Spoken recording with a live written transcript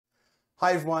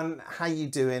Hi everyone, how you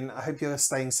doing? I hope you're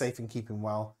staying safe and keeping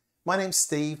well. My name's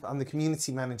Steve, I'm the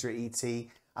Community Manager at etee,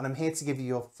 and I'm here to give you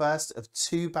your first of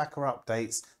 2 backer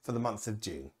updates for the month of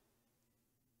June.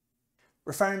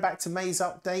 Referring back to May's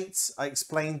updates, I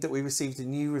explained that we received a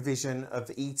new revision of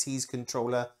etee's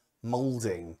controller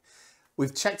Moulding.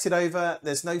 We've checked it over,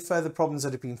 there's no further problems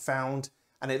that have been found,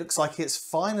 and it looks like it's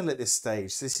final at this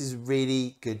stage. This is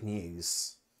really good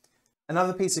news.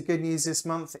 Another piece of good news this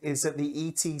month is that the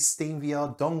etee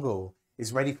SteamVR dongle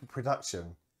is ready for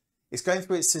production. It's going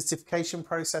through its certification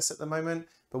process at the moment,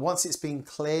 but once it's been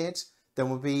cleared, then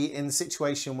we'll be in the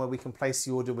situation where we can place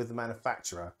the order with the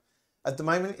manufacturer. At the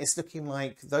moment, it's looking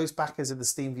like those backers of the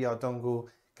SteamVR dongle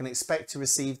can expect to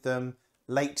receive them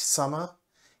late summer.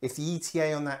 If the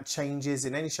ETA on that changes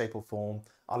in any shape or form,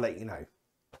 I'll let you know.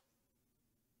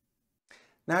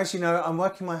 Now, as you know, I'm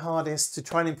working my hardest to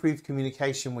try and improve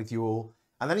communication with you all,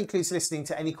 and that includes listening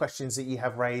to any questions that you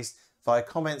have raised via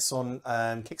comments on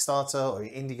Kickstarter or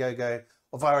Indiegogo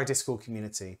or via our Discord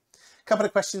community. A couple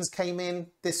of questions came in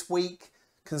this week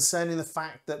concerning the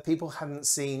fact that people hadn't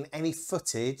seen any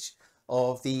footage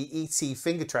of the etee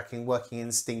finger tracking working in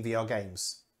SteamVR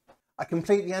games. I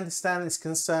completely understand this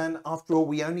concern. After all,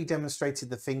 we only demonstrated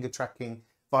the finger tracking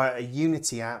via a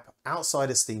Unity app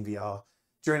outside of SteamVR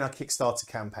during our Kickstarter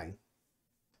campaign.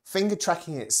 Finger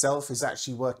tracking itself is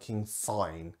actually working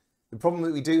fine. The problem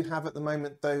that we do have at the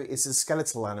moment though is the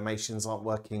skeletal animations aren't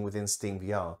working within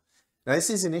SteamVR. Now this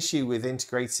is an issue with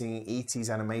integrating etee's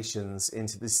animations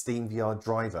into the SteamVR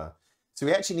driver. So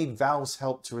we actually need Valve's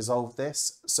help to resolve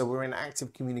this, so we're in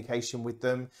active communication with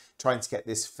them trying to get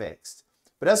this fixed.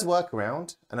 But as a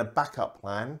workaround and a backup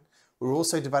plan, we're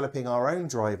also developing our own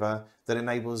driver that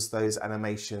enables those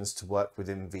animations to work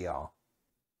within VR.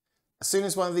 As soon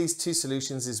as one of these 2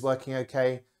 solutions is working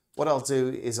okay, what I'll do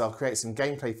is I'll create some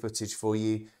gameplay footage for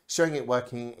you showing it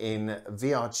working in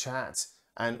VR chat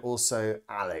and also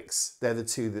Alex. They're the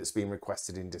 2 that's been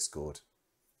requested in Discord.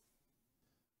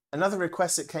 Another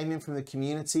request that came in from the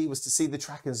community was to see the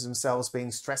trackers themselves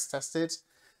being stress tested.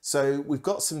 So we've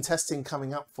got some testing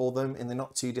coming up for them in the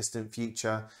not too distant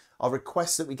future. I'll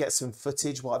request that we get some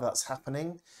footage while that's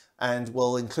happening, and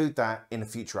we'll include that in a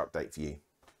future update for you.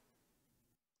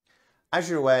 As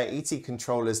you're aware,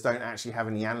 eteeControllers don't actually have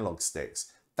any analog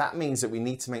sticks. That means that we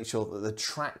need to make sure that the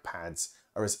trackpads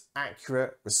are as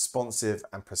accurate, responsive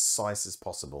and precise as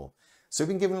possible. So we've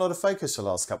been given a lot of focus for the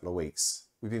last couple of weeks.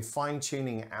 We've been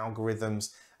fine-tuning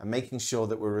algorithms and making sure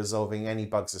that we're resolving any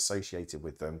bugs associated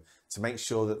with them to make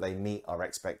sure that they meet our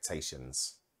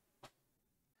expectations.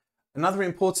 Another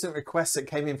important request that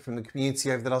came in from the community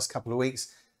over the last couple of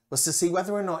weeks was to see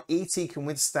whether or not etee can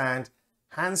withstand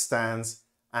handstands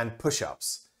and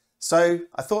push-ups. So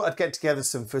I thought I'd get together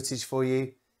some footage for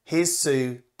you. Here's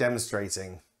Sue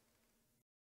demonstrating.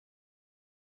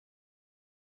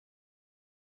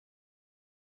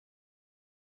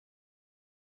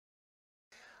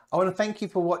 I want to thank you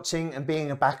for watching and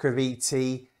being a backer of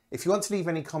etee. If you want to leave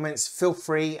any comments, feel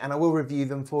free and I will review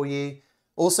them for you.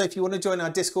 Also, if you want to join our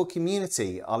Discord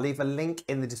community, I'll leave a link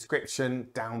in the description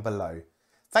down below.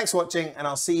 Thanks for watching and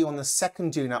I'll see you on the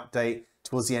 2nd June update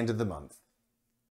towards the end of the month.